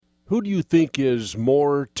Who do you think is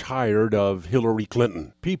more tired of Hillary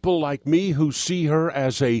Clinton? People like me who see her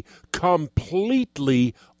as a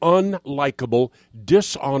completely unlikable,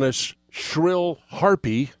 dishonest, shrill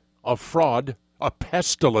harpy, a fraud, a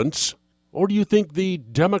pestilence? Or do you think the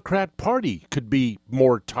Democrat Party could be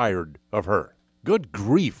more tired of her? Good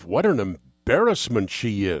grief, what an embarrassment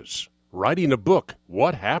she is. Writing a book,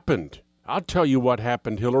 What Happened? I'll tell you what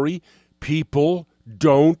happened, Hillary. People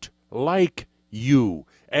don't like you,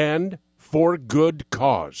 and for good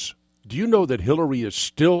cause. Do you know that Hillary is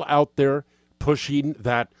still out there pushing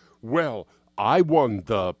that, well, I won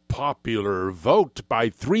the popular vote by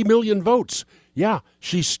 3 million votes? Yeah,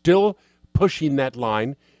 she's still pushing that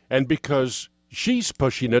line, and because she's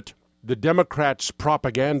pushing it, the Democrats'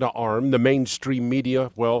 propaganda arm, the mainstream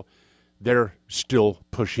media, well, they're still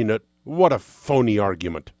pushing it. What a phony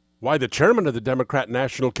argument. Why, the chairman of the Democrat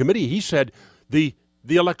National Committee, he said, the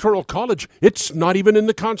Electoral College, it's not even in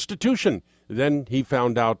the Constitution. Then he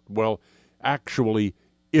found out, well, actually,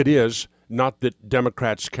 it is. Not that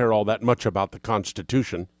Democrats care all that much about the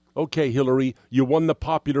Constitution. Okay, Hillary, you won the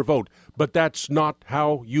popular vote, but that's not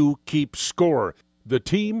how you keep score. The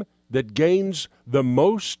team that gains the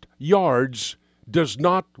most yards does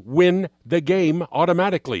not win the game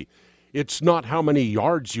automatically. It's not how many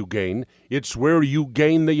yards you gain, it's where you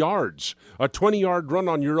gain the yards. A 20-yard run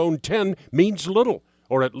on your own 10 means little,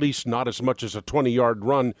 or at least not as much as a 20-yard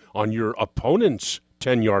run on your opponent's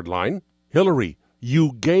 10-yard line. Hillary,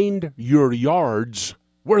 you gained your yards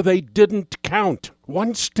where they didn't count.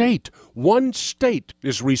 One state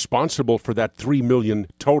is responsible for that 3 million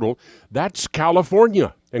total. That's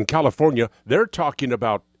California. In California, they're talking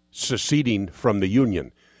about seceding from the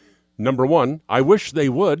Union. Number one, I wish they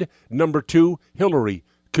would. Number two, Hillary,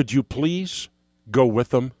 could you please go with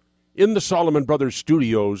them? In the Solomon Brothers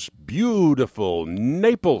Studios, beautiful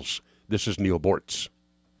Naples, this is Neil Bortz.